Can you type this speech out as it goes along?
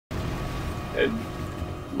And,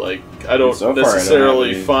 like, I don't so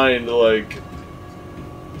necessarily find, like,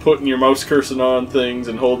 putting your mouse cursor on things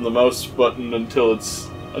and holding the mouse button until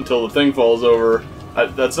the thing falls over.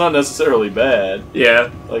 That's not necessarily bad.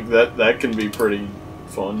 Yeah. Like, that can be pretty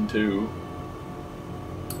fun, too.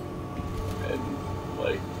 And,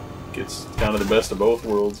 like, it's kind of the best of both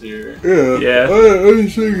worlds here. Yeah. I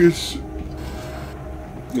think it's...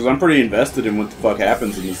 Because I'm pretty invested in what the fuck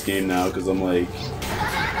happens in this game now, because I'm like...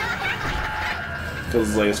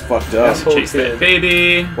 Because like, it's fucked up. Chase that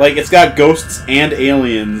baby. Like, it's got ghosts and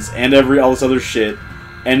aliens and all this other shit.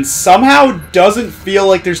 And somehow doesn't feel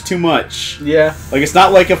like there's too much. Yeah. Like, it's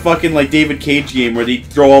not like a fucking, like, David Cage game where they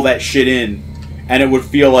throw all that shit in, and it would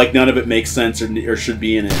feel like none of it makes sense or should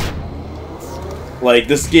be in it. Like,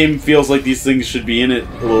 this game feels like these things should be in it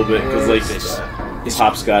a little bit, because, like, it's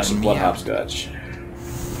hopscotch and blood hopscotch.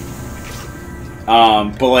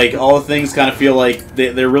 But like all the things kind of feel like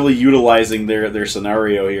they're really utilizing their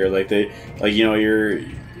scenario here. Like you know, you're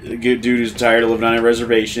a good dude who's tired of living on a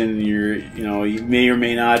reservation. You may or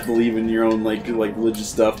may not believe in your own like religious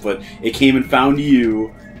stuff, but it came and found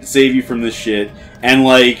you to save you from this shit. And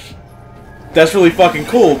like that's really fucking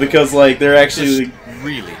cool because like they're actually this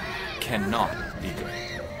really cannot be good.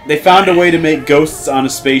 They found a way to make ghosts on a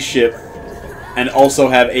spaceship and also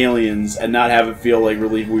have aliens and not have it feel like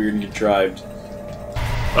really weird and contrived.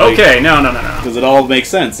 Like, okay, no. Because it all makes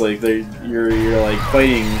sense. Like you're like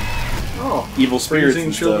fighting evil spirits freezing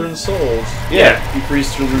and children's stuff. souls. Yeah, you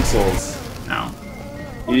freeze children's souls. No.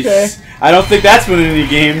 Okay. I don't think that's been in any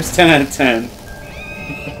games. 10 out of 10.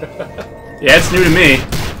 Yeah, it's new to me.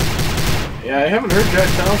 Yeah, I haven't heard Jack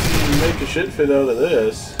Thompson make a shit fit out of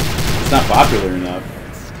this. It's not popular enough.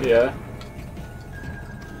 Yeah.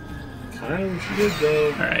 Kind of good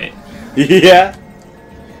though. Alright. Yeah.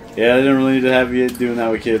 Yeah, I didn't really need to have you doing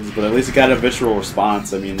that with kids, but at least it got a visceral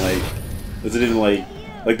response. I mean, like, it didn't like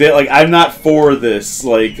I'm not for this,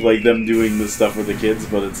 like them doing this stuff with the kids,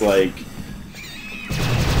 but it's like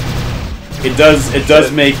it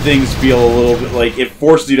does make things feel a little bit like it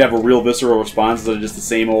forces you to have a real visceral response instead of just the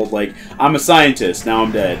same old like I'm a scientist, now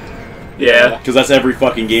I'm dead. Yeah. Because that's every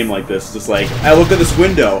fucking game like this. It's just like, I look at this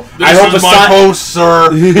window. This is my post,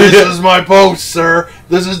 sir. This is my post, sir.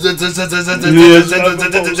 This is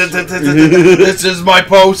my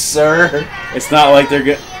post, sir. It's not like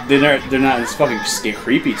they're not. It's fucking just get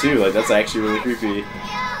creepy too. Like that's actually really creepy.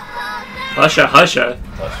 Husha. Husha?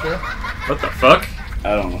 What the fuck?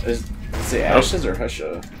 I don't know. Is it Ashes or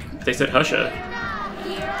Husha? They said Husha.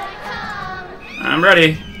 I'm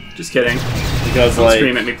ready. Just kidding. Because Don't like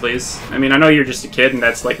scream at me, please. I mean, I know you're just a kid, and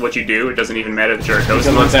that's like what you do. It doesn't even matter that you're a ghost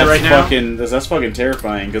monster right now. That's fucking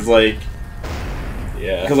terrifying. Because like,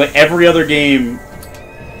 yeah. Because like every other game,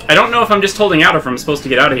 I don't know if I'm just holding out or if I'm supposed to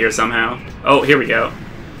get out of here somehow. Oh, here we go.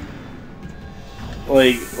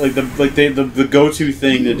 Like the go-to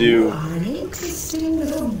thing to do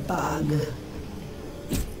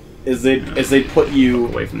is they put you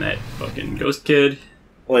away from that fucking ghost kid.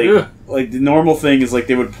 Like the normal thing is like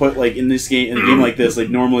they would put like in a game like this, like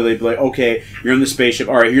normally they'd be like, okay, you're in the spaceship,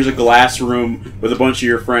 alright, here's a glass room with a bunch of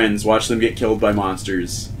your friends, watch them get killed by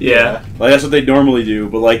monsters. Yeah. Like that's what they normally do,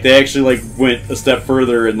 but like they actually like went a step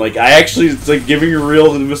further and like it's like giving a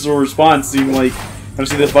real and visceral response, seeing like I've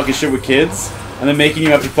seen this fucking shit with kids and then making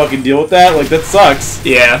you have to fucking deal with that, like that sucks.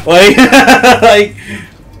 Yeah. Like like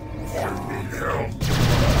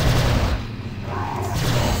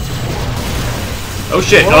oh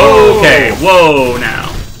shit! Whoa. Okay, whoa now.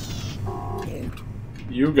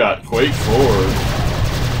 You got Quake forward.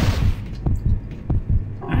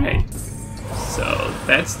 Alright. So,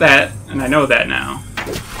 that's that, and I know that now.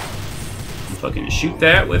 Fucking shoot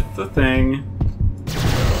that with the thing.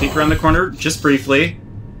 Peek around the corner, just briefly.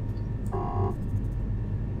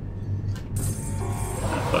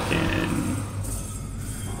 Fucking...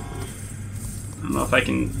 I don't know if I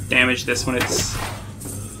can damage this when it's...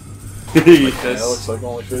 like this. Yeah, that looks like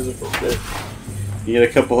only physical shit. you get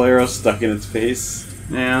a couple arrows stuck in its face.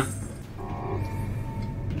 Yeah.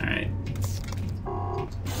 Alright.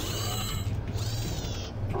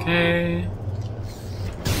 Okay.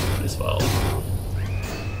 Might as well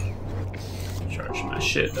charge my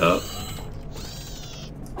shit up.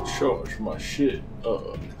 Charge my shit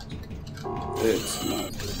up. It's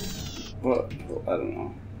not. What? I don't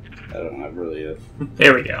know. I don't have really.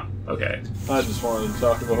 There we go. Okay. I just wanted to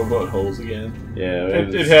talk about buttholes again. Yeah.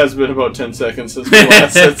 It has been about 10 seconds since we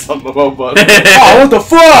last said something about buttholes. Oh, what the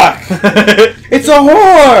fuck! It's a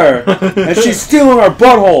whore! And she's stealing our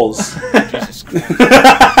buttholes!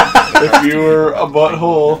 If you were a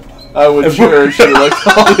butthole, I would cherish you like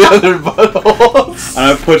all the other buttholes.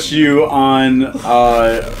 I'm gonna put you on,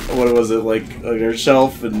 what was it, like a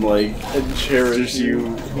shelf and like And cherish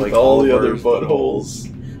you like all the other ours buttholes.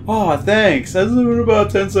 Oh, thanks. Hasn't it been about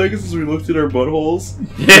 10 seconds since we looked at our buttholes?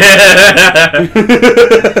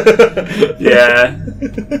 Yeah.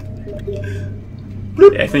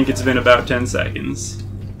 I think it's been about 10 seconds.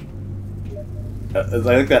 I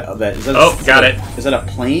think that is that. Oh, got it. Is that a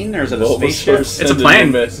plane or is that a Well, spaceship? it's a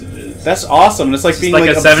plane. Messages. That's awesome. It's like being like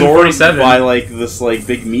like a absorbed 747. by like this like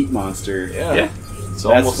big meat monster. Yeah. Yeah. It's That's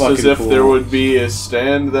almost as fucking if cool. there would be a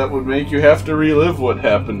stand that would make you have to relive what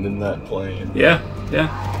happened in that plane. Yeah. Yeah.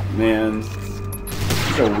 Man,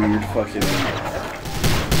 it's a weird fucking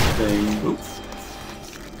thing. Oop.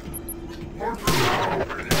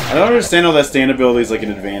 I don't understand how that stand ability is like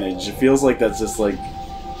an advantage. It feels like that's just like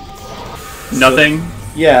Nothing.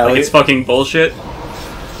 yeah, Like it's fucking bullshit.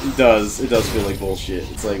 it does. It does feel like bullshit.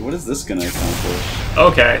 It's like, what is this gonna accomplish?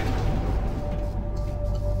 Okay.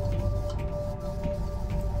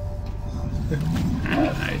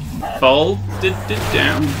 I folded it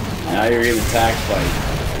down. Now you're getting attacked by.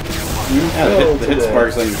 Yeah, the hit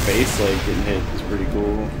sparks on your face, like getting hit, is pretty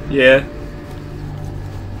cool. Yeah.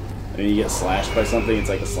 I mean, you get slashed by something, it's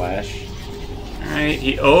like a slash.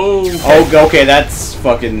 Alright, oh. Oh, okay, that's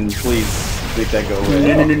fucking. Please make that go away.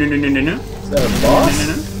 No, no, no, no, no, no, no. Is that a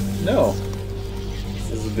boss? No.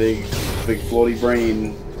 This is a big floaty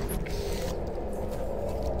brain.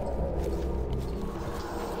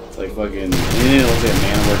 It's like fucking. It looks like a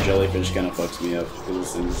man-of-war jellyfish kind of fucks me up because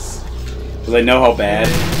this thing's. Because I know how bad,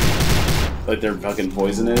 like their fucking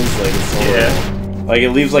poison is. Like it's so Yeah. like it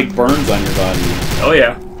leaves like burns on your body. Oh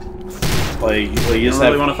yeah. Like you just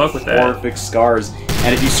really have wanna fuck with that. horrific scars,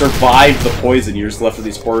 and if you survive the poison, you're just left with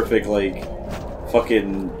these horrific like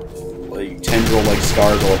fucking like tendril like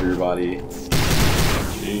scars all over your body.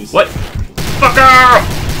 Jeez. What? Fuck off!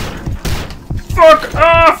 Fuck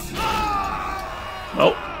off!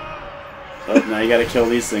 Well, Oh, now you gotta kill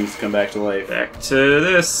these things to come back to life. back to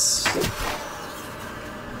this.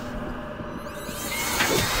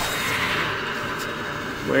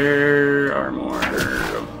 Where are more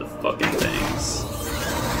of the fucking things?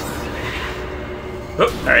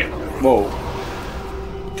 Oh, alright. Whoa.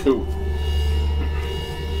 Cool.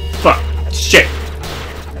 Fuck. Shit.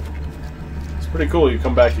 It's pretty cool. You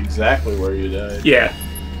come back exactly where you died. Yeah.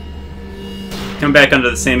 Come back under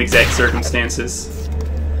the same exact circumstances.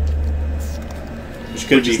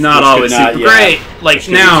 Which is not always super great. Like Which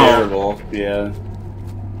could be now. terrible. Yeah.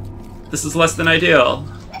 This is less than ideal.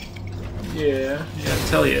 Yeah. I gotta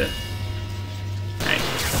tell you. Alright.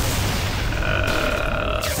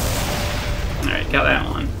 Alright, got that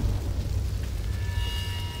one.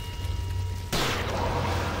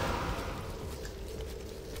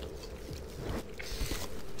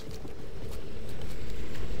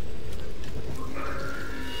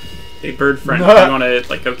 Hey, bird friend, you wanna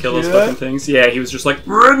like go kill those Yeah? fucking things? Yeah, he was just like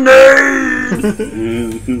grenade.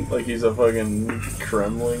 Like he's a fucking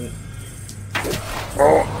Kremling.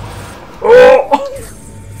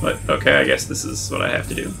 But okay, I guess this is what I have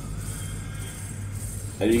to do.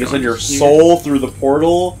 And you can send your soul through the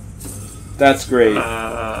portal. That's great.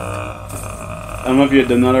 I don't know if you had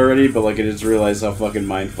done that already, but like I just realized how fucking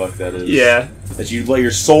mindfuck that is. Yeah. That you let your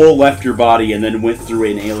soul left your body and then went through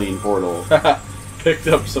an alien portal. Picked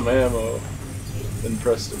up some ammo and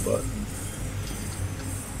pressed a button.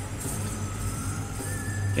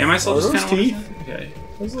 Yeah, my soul Are just those kind of teeth? Okay.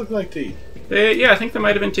 Those look like teeth. Yeah, I think there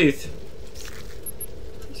might have been teeth.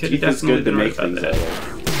 Could have Teeth is definitely good to been right make about things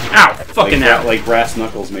that. out of. Ow! Fucking like, hell! like brass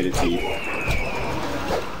knuckles made of teeth.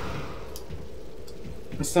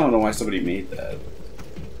 I still don't know why somebody made that.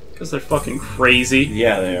 Because they're fucking crazy.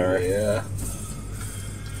 Yeah, they are. Yeah.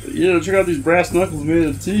 Yeah, check out these brass knuckles made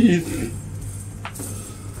of teeth.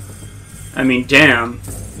 I mean, damn.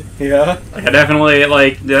 Yeah. Like, I definitely,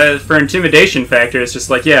 like, for intimidation factor, it's just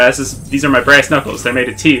like, yeah, these are my brass knuckles. They're made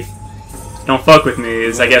of teeth. Don't fuck with me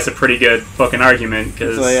is, I guess, a pretty good fucking argument,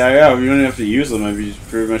 because... It's like, yeah, you don't have to use them. I'd be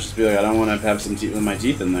pretty much just be like, I don't want to have some teeth with my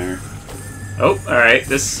teeth in there. Oh, alright,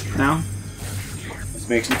 this now. Let's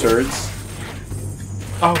make some turds.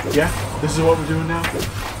 Oh, yeah? This is what we're doing now?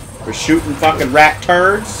 We're shooting fucking rat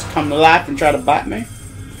turds come to life and try to bite me.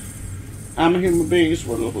 I'm a human being, is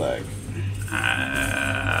what it look like.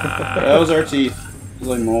 Those are teeth. Those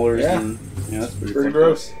like molars Yeah. and... Yeah, that's pretty Pretty fucked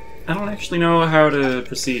gross. I don't actually know how to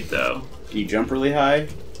proceed, though. up. Can you jump really high?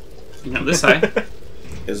 You know, this high.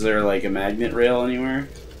 Is there like a magnet rail anywhere?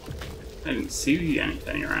 I didn't see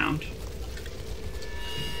anything around.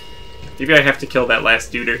 Maybe I have to kill that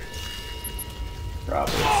last duder.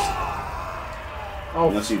 Probably. Oh,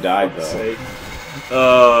 Unless you died, fuck's though. sake.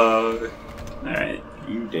 Alright.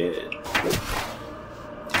 You did.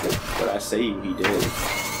 But I say he did.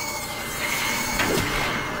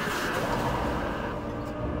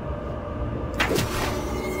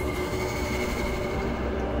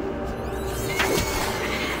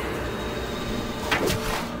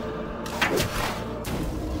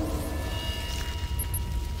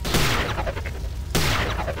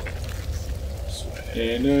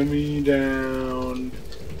 Enemy down.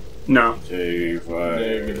 No. Negative.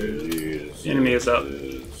 The enemy is up.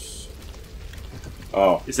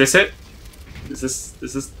 Oh. Is this it? Is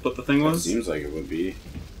this what the thing was? Seems like it would be.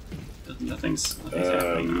 Nothing's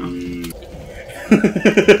happening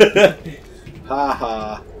now.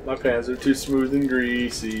 Haha. My pants are too smooth and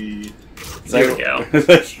greasy. There we go.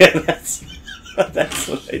 Yeah, that's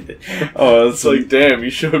what I did. Oh, It's like, damn, you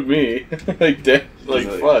showed me. Like, damn,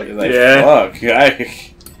 fuck. Yeah. Fuck.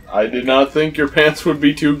 I did not think your pants would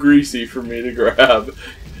be too greasy for me to grab.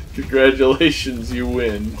 Congratulations, you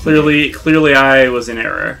win. Clearly I was in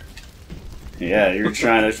error. Yeah, you're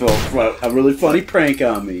trying to pull a really funny prank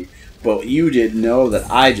on me. But you didn't know that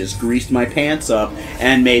I just greased my pants up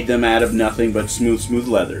and made them out of nothing but smooth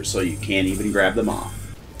leather, so you can't even grab them off.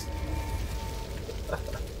 I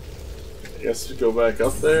guess to go back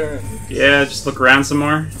up there. Yeah, just look around some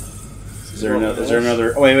more. Is there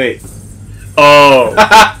another? Oh, wait. Oh!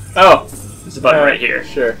 Oh! There's a button right here.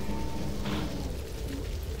 Sure.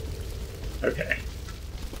 Okay.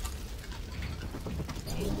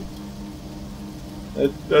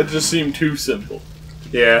 That just seemed too simple.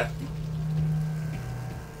 Yeah.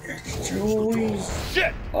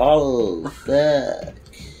 Shit! Oh, fuck.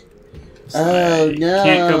 Oh, I no.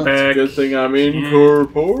 Can't go back. Good thing I'm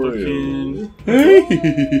incorporeal.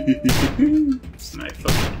 And I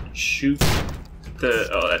fucking shoot the...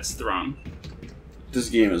 Oh, that's the wrong. This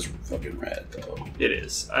game is fucking rad, though. It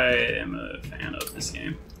is. I am a fan of this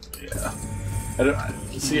game. Yeah.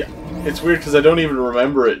 See, it's weird because I don't even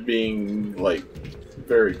remember it being, like,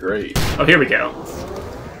 very great. Oh, here we go.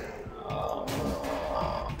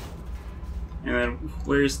 And then,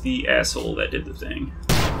 where's the asshole that did the thing?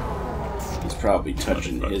 He's probably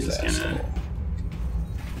touching his asshole.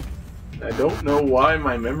 I don't know why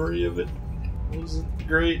my memory of it wasn't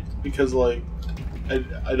great, because, like,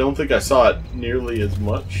 I don't think I saw it nearly as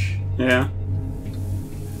much Yeah.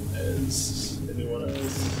 as anyone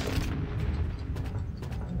else.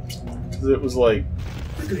 Because it was, like,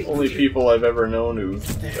 the only people I've ever known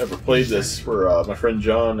who've ever played this were my friend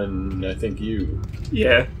John and I think you.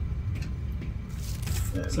 Yeah.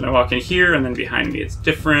 And So I walk in here, and then behind me it's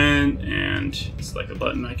different, and it's like a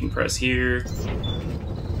button I can press here.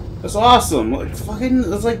 That's awesome. Like fucking,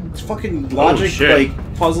 that's like fucking logic, shit.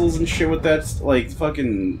 like puzzles and shit with that. Like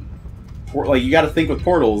fucking, like you got to think with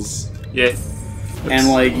portals. Yeah. And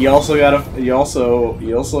like you also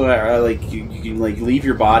like you can like leave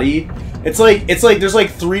your body. It's like there's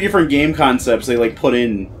like 3 different game concepts they like put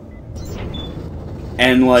in.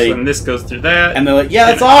 And like, so then this goes through that, and they're like, yeah,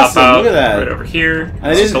 that's and I pop awesome. out Look at that. right over here. And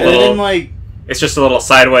It's just a little. like, It's just a little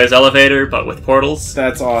sideways elevator, but with portals.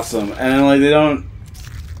 that's awesome. And then like they don't.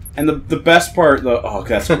 And the best part though, oh,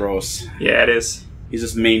 that's gross. Yeah, it is. He's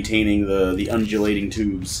just maintaining the undulating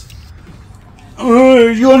tubes.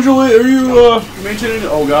 You undulate? Are you maintaining?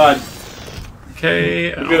 Oh god.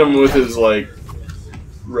 Okay. look at him with his, like,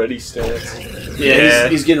 ready stance. Yeah.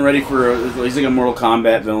 He's getting ready for. He's like a Mortal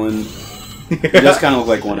Kombat villain. He does kind of look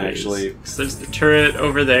like one actually, So there's the turret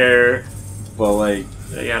over there but like.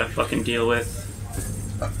 that I gotta fucking deal with.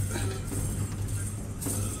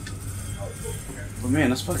 But man,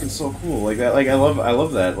 that's fucking so cool. Like that. Like I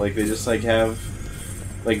love that. Like they just like have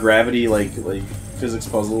like gravity, like physics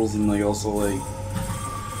puzzles, and like also like.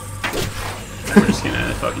 We're just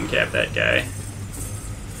gonna fucking cap that guy.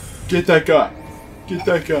 Get that guy. Get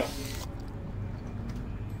that guy.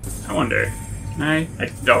 I wonder. Can I?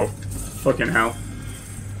 Oh, fucking hell.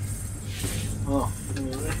 Oh.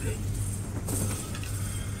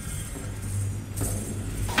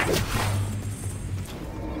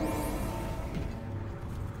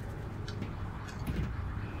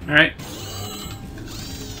 Alright.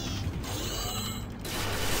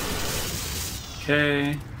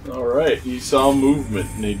 Okay. Alright, he saw movement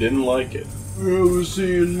and he didn't like it. I was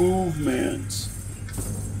seeing movements.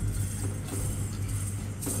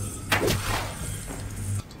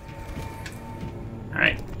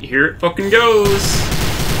 Alright. Here it fucking goes.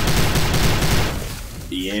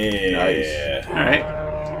 Yeah. Nice. Alright.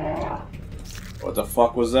 What the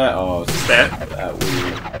fuck was that? Oh, What's that? that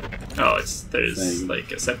weird. Oh, there's Thing.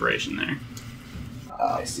 like a separation there.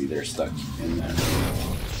 I see they're stuck in there.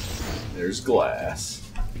 There's glass.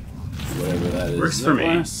 Whatever that is. Works Is for that me.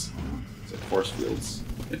 glass? Is it force fields.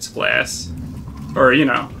 It's glass. Or, you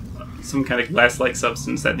know, some kind of glass-like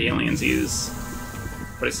substance that the aliens use.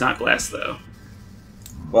 But it's not glass, though.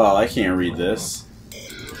 Well, I can't read this.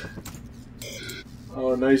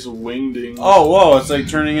 Oh, nice wingding. Oh, whoa! It's like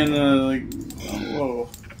turning into like. Oh,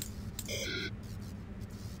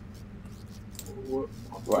 whoa!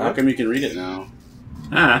 Well, how come you can read it now?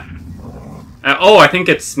 Ah. Oh, I think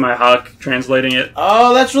it's my Hawk translating it.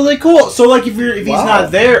 Oh, that's really cool. So, like, if he's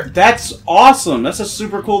not there, that's awesome. That's a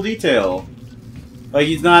super cool detail. Like,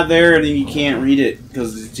 he's not there, and then you can't read it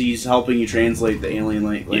because he's helping you translate the alien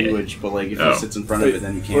language. But like, if he sits in front of it,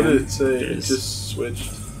 then you can. What did it say? It just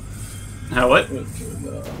switched. How, what?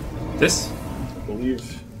 This? I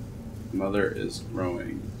believe. Mother is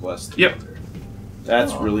growing. Bless the Yep. mother.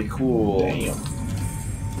 That's really cool. Damn.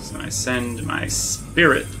 So I send my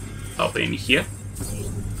spirit up in here.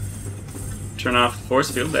 Turn off the force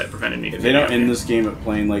field that prevented me from They don't end here. this game at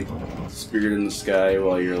playing like Spirit in the Sky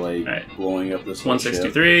while you're like blowing up this whole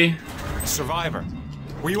 163. Survivor,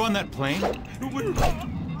 were you on that plane?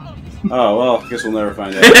 Oh, well, I guess we'll never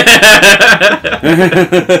find out.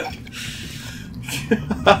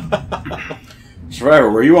 Survivor,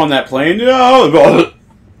 were you on that plane? No!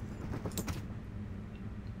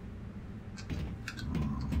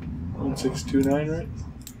 1629, right?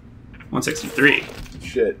 163.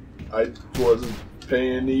 Shit. I wasn't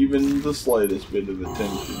paying even the slightest bit of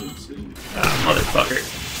attention, it seems. Motherfucker.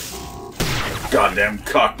 Goddamn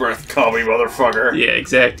cock breath, call me motherfucker. Yeah,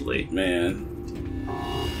 exactly. Man.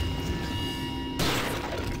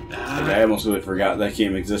 I almost really forgot that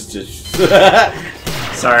game existed.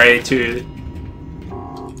 Sorry to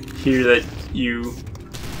hear that you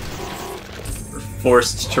were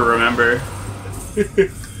forced to remember.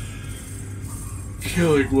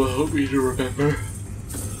 Killing will help me to remember.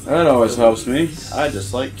 That always helps me. I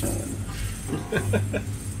just like killing.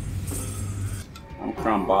 I'm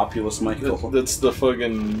Crombopulous Michael. That's the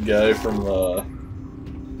fucking guy from,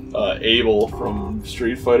 Abel from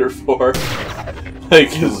Street Fighter 4. Like,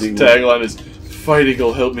 his tagline is, "Fighting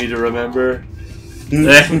will help me to remember."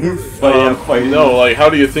 Fighting. No, like, how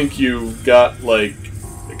do you think you got, like,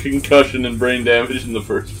 a concussion and brain damage in the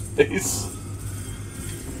first place?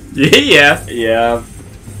 Yeah. Yeah.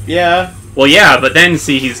 Yeah. Well, yeah, but then,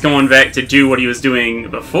 see, he's going back to do what he was doing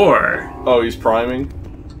before. Oh, he's priming?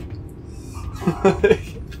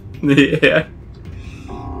 Yeah.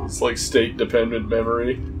 It's like state-dependent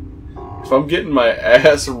memory. If I'm getting my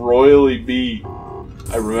ass royally beat,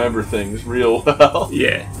 I remember things real well.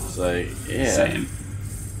 Yeah. It's like, yeah. Same.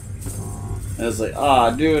 And it's like,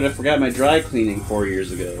 dude, I forgot my dry cleaning 4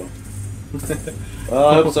 years ago. Well,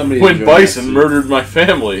 I hope somebody When enjoyed Bison that murdered my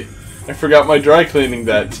family, I forgot my dry cleaning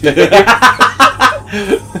that day.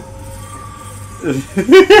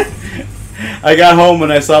 I got home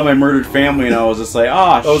and I saw my murdered family, and I was just like, shit.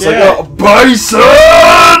 I was like, oh, Bison!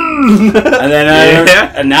 And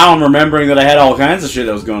then and now I'm remembering that I had all kinds of shit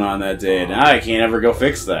that was going on that day, and now I can't ever go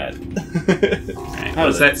fix that. Right, what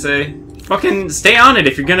does that say? Fucking stay on it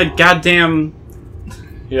if you're gonna goddamn...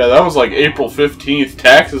 Yeah, that was like April 15th.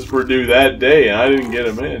 Taxes were due that day, and I didn't get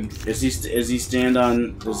them in. Is he stand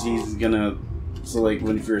on? Does he's gonna? So like,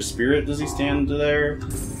 when if you're a spirit, does he stand there?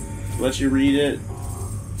 Let you read it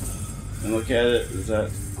and look at it. Is that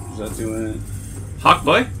doing it? Hawk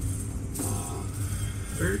boy?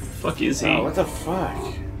 Where the fuck is he? Oh, what the fuck?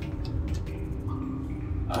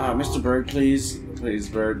 Mr. Bird, please,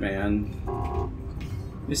 Birdman.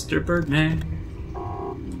 Mr. Birdman.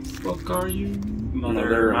 Fuck are you?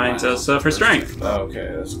 Mother reminds us of her strength. Oh,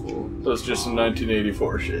 okay, that's cool. That's just some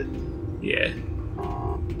 1984 shit. Yeah.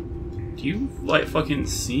 Do you, like, fucking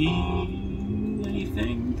see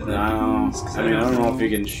anything? No, I mean, I don't know if you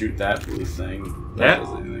can shoot that blue thing. That?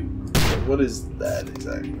 Does anything. What is that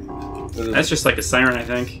exactly? That's just like a siren, I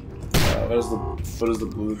think. What is the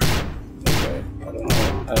blue? Okay, I don't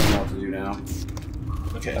know what to do now.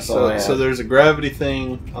 Okay, That's all I so have. there's a gravity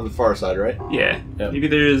thing on the far side, right? Yeah. Yep. Maybe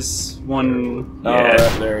there's one... Oh,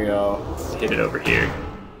 Yeah. there you go. Hit it over here.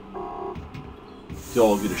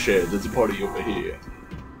 Y'all get a share. There's a party over here.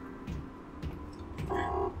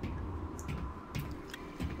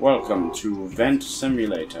 Welcome to Vent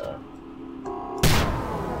Simulator.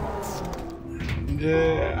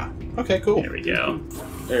 Yeah. Okay, cool. There we go.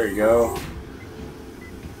 There you go.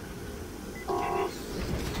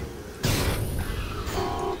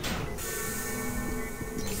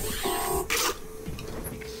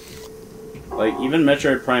 Like, even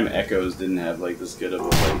Metroid Prime Echoes didn't have, like, this good of a,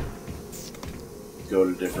 like, go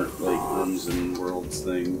to different, like, rooms and worlds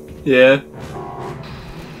thing. Yeah.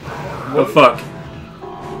 Oh, fuck.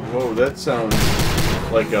 Whoa, that sounds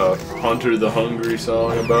like a Hunter the Hungry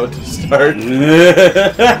song about to start.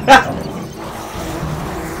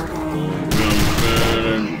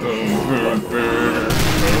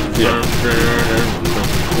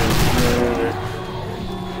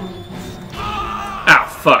 Ow,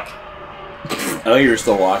 fuck. Oh, you were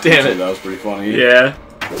still locked. Damn it. That was pretty funny. Yeah.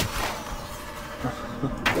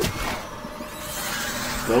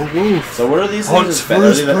 The wolf. So what are these Hunts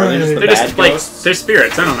things? Are they just the They're bad just like ghosts? they're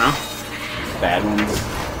spirits. I don't know. Bad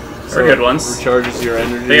ones. They're good ones. Recharges your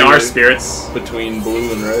energy. They are spirits. Between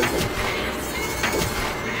blue and red.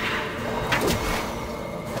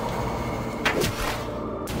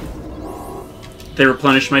 They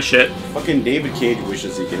replenish my shit. Fucking David Cage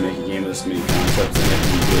wishes he could make a game with this many concepts in it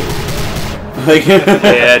and be good. Like,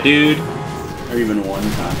 Yeah, dude. or even one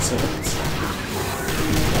concept.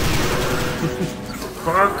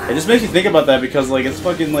 Fuck. It just makes you think about that because like it's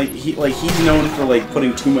fucking like he's known for like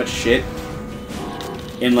putting too much shit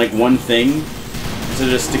in like one thing instead of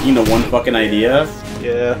just sticking to one fucking idea.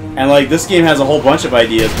 Yeah. And like this game has a whole bunch of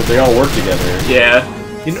ideas, but they all work together. Yeah.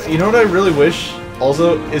 You know what I really wish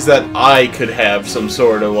also is that I could have some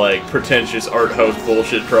sort of like pretentious art house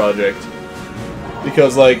bullshit project.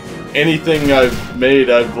 Because like anything I've made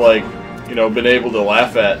I've like, you know, been able to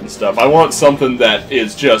laugh at and stuff. I want something that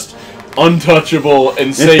is just untouchable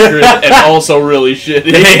and sacred and also really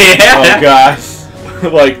shitty. Yeah. Oh gosh.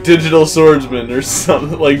 Like Digital Swordsman or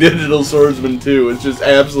something, like Digital Swordsman 2. It's just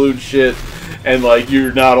absolute shit, and like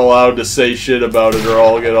you're not allowed to say shit about it or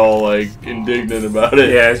I'll get all like indignant about it.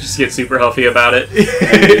 Yeah, just get super healthy about it.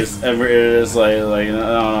 It is like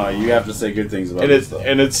no, you have to say good things about it.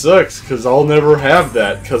 And it sucks because I'll never have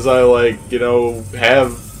that because I like, you know,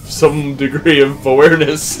 have some degree of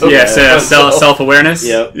awareness. Yeah, self-awareness.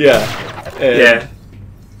 Yep. Yeah. And, Yeah.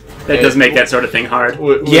 That does make that sort of thing hard.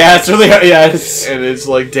 Yeah, it's really hard. Yeah, and it's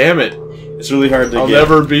like, damn it. It's really hard to I'll get.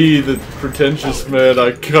 never be the pretentious man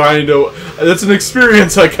I kind of... That's an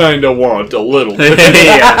experience I kind of want, a little bit.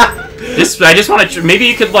 Yeah. I just want to... Maybe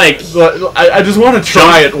you could, like... I just want to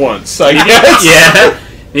try it once, I guess. Yeah.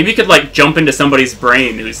 Maybe you could, like, jump into somebody's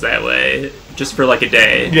brain who's that way. Just for, like, a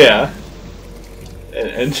day. Yeah.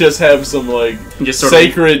 And just have some, like, Just sort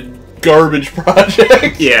sacred garbage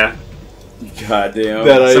project. Yeah. God damn.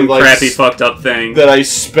 That I, Some like, crappy fucked up thing. That I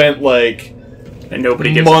spent, like... And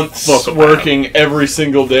nobody gives months a fuck about. working every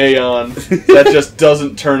single day on that just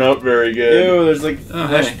doesn't turn out very good. Ew, there's like Oh,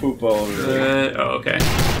 flesh hey. poop all over there. Oh, okay.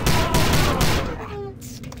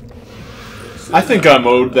 I think I'm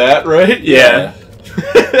owed that, right? Yeah.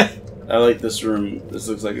 I like this room. This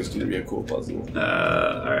looks like it's gonna be a cool puzzle.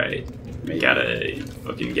 Alright. Maybe. Gotta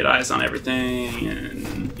fucking get eyes on everything,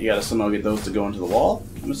 and... You gotta somehow get those to go into the wall,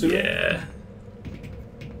 I'm assuming? Yeah.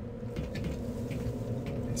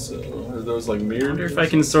 So, are those like I mirrors? wonder if I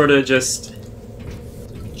can sort of just...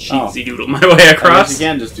 cheesy Oh. doodle my way I guess across. you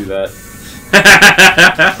can just do that.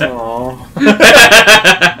 Aww.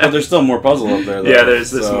 But there's still more puzzle up there, though. Yeah, there's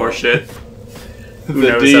so- more shit. The Who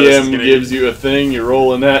knows how this is DM gonna gives you a thing, you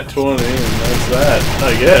roll in that 20, and that's that,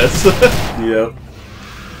 I guess. Yep.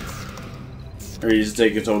 Or you just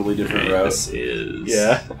take a totally different Alright, route this is...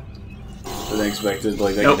 Yeah. Unexpected,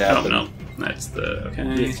 like that Nope, could happen. nope. That's the...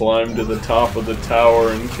 Okay. You climb to the top of the tower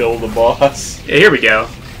and kill the boss. Yeah, here we go.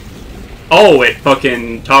 Oh, it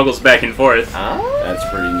fucking toggles back and forth. That's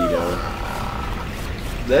pretty neato.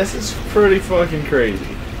 This is pretty fucking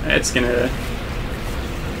crazy. That's gonna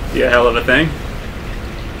be a hell of a thing.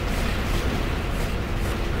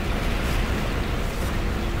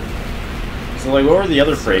 So, like, what were the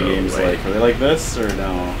other Prey So, games wait. like? Were they like this, or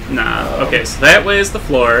no? Nah. Okay, so that way is the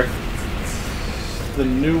floor. The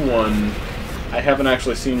new one, I haven't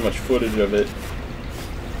actually seen much footage of it.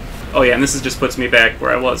 Oh yeah, and this is just puts me back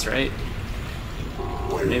where I was, right?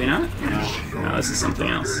 Maybe not? No, this is something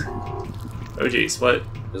else. Oh jeez, what?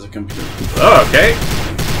 There's a computer. Oh, okay.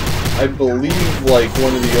 I believe, like,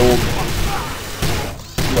 one of the old,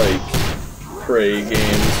 like, Prey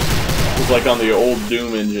games was, like, on the old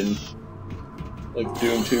Doom engine. Like,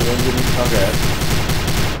 Doom 2 engine. Okay.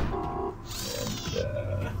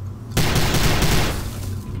 And,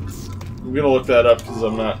 I'm gonna look that up because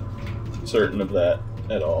I'm not certain of that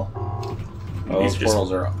at all. Oh, These those are just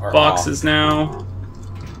portals are boxes now.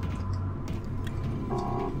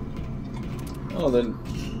 Oh, then...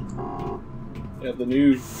 Yeah, the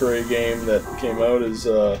new Prey game that came out is,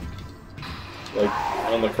 like,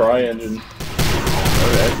 on the Cry engine.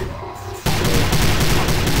 Okay.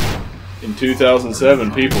 In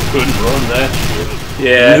 2007, people couldn't run that shit.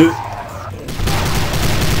 Yeah.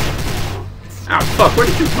 Ow, fuck, where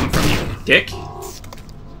did you come from, you dick?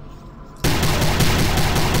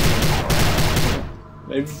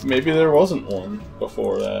 Maybe there wasn't one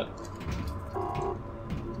before that.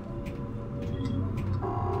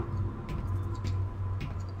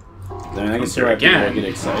 I mean, I can see why people get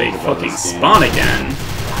excited They about fucking this game. spawn again.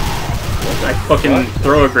 I fucking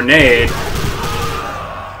throw a grenade.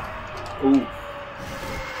 Ooh.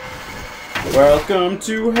 Welcome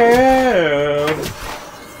to hell.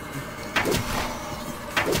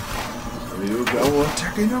 You go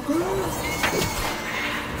attacking your girl.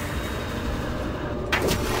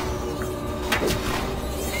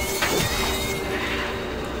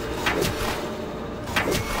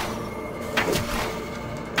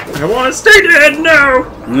 I want to stay dead now.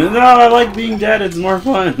 No, I like being dead. It's more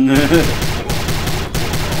fun.